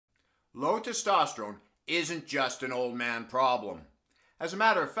Low testosterone isn't just an old man problem. As a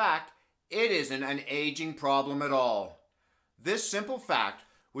matter of fact, it isn't an aging problem at all. This simple fact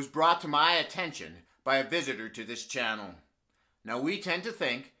was brought to my attention by a visitor to this channel. Now, we tend to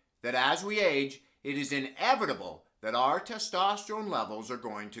think that as we age, it is inevitable that our testosterone levels are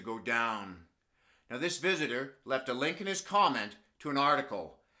going to go down. Now, this visitor left a link in his comment to an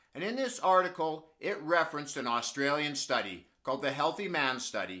article, and in this article, it referenced an Australian study called the Healthy Man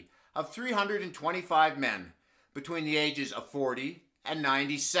Study of 325 men between the ages of 40 and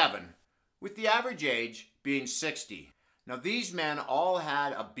 97, with the average age being 60. Now, these men all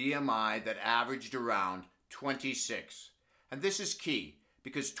had a BMI that averaged around 26. And this is key,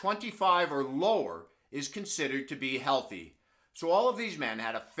 because 25 or lower is considered to be healthy. So all of these men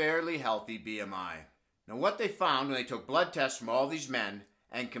had a fairly healthy BMI. Now, what they found when they took blood tests from all these men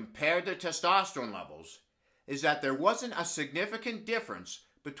and compared their testosterone levels is that there wasn't a significant difference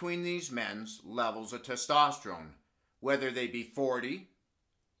between these men's levels of testosterone, whether they be 40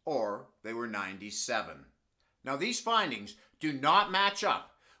 or they were 97. Now, these findings do not match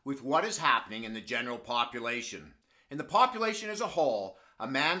up with what is happening in the general population. In the population as a whole, a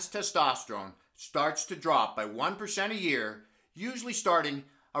man's testosterone starts to drop by 1% a year, usually starting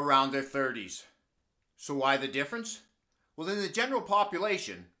around their 30s. So why the difference? Well, in the general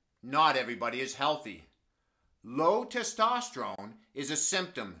population, not everybody is healthy. Low testosterone is a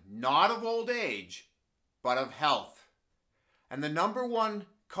symptom not of old age, but of health. And the number one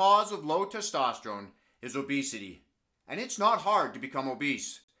cause of low testosterone is obesity. And it's not hard to become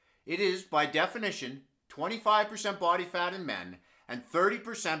obese. It is, by definition, 25% body fat in men and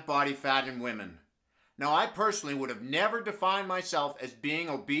 30% body fat in women. Now, I personally would have never defined myself as being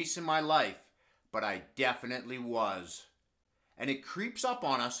obese in my life, but I definitely was. And it creeps up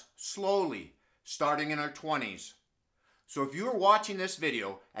on us slowly, starting in our 20s. So if you are watching this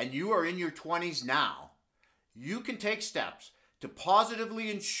video and you are in your 20s now, you can take steps to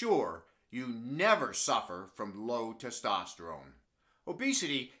positively ensure you never suffer from low testosterone.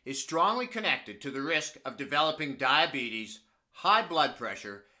 Obesity is strongly connected to the risk of developing diabetes, high blood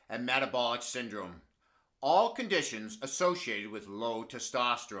pressure, and metabolic syndrome, all conditions associated with low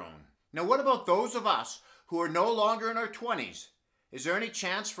testosterone. Now, what about those of us who are no longer in our 20s? Is there any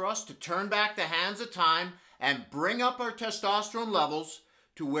chance for us to turn back the hands of time and bring up our testosterone levels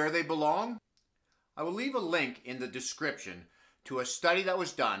to where they belong? I will leave a link in the description to a study that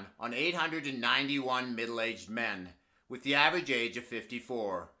was done on 891 middle-aged men with the average age of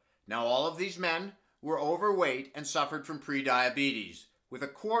 54. Now, all of these men were overweight and suffered from prediabetes, with a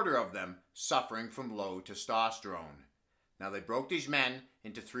quarter of them suffering from low testosterone. Now, they broke these men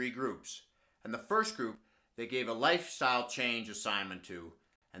into 3 groups, and the first group they gave a lifestyle change assignment to,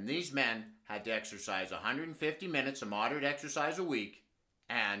 and these men had to exercise 150 minutes of moderate exercise a week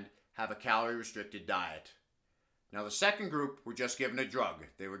and have a calorie-restricted diet. Now, the second group were just given a drug.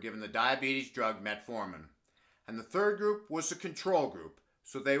 They were given the diabetes drug metformin. And the third group was the control group,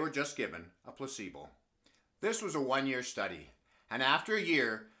 so they were just given a placebo. This was a 1-year study, and after a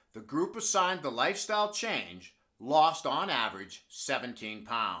year, the group assigned the lifestyle change lost on average 17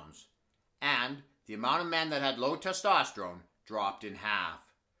 pounds, and the amount of men that had low testosterone dropped in half,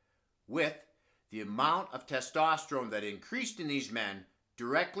 with the amount of testosterone that increased in these men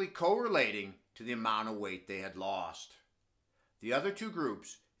directly correlating to the amount of weight they had lost. The other 2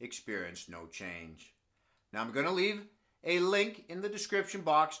 groups experienced no change. Now, I'm going to leave a link in the description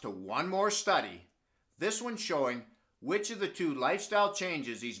box to one more study, this one showing which of the 2 lifestyle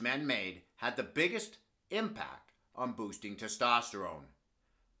changes these men made had the biggest impact on boosting testosterone.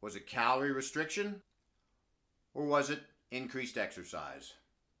 Was it calorie restriction, or was it increased exercise?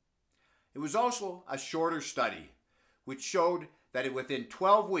 It was also a shorter study, which showed that within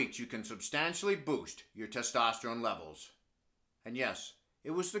 12 weeks you can substantially boost your testosterone levels. And yes,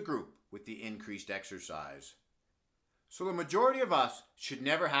 it was the group with the increased exercise. So the majority of us should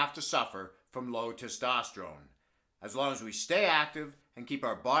never have to suffer from low testosterone, as long as we stay active and keep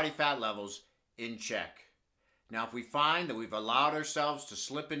our body fat levels in check. Now, if we find that we've allowed ourselves to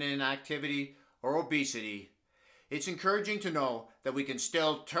slip into inactivity or obesity, it's encouraging to know that we can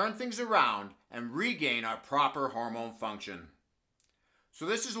still turn things around and regain our proper hormone function. So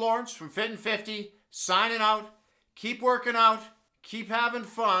this is Lawrence from Fit and 50, signing out. Keep working out, keep having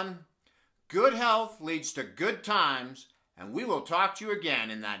fun. Good health leads to good times, and we will talk to you again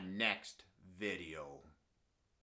in that next video.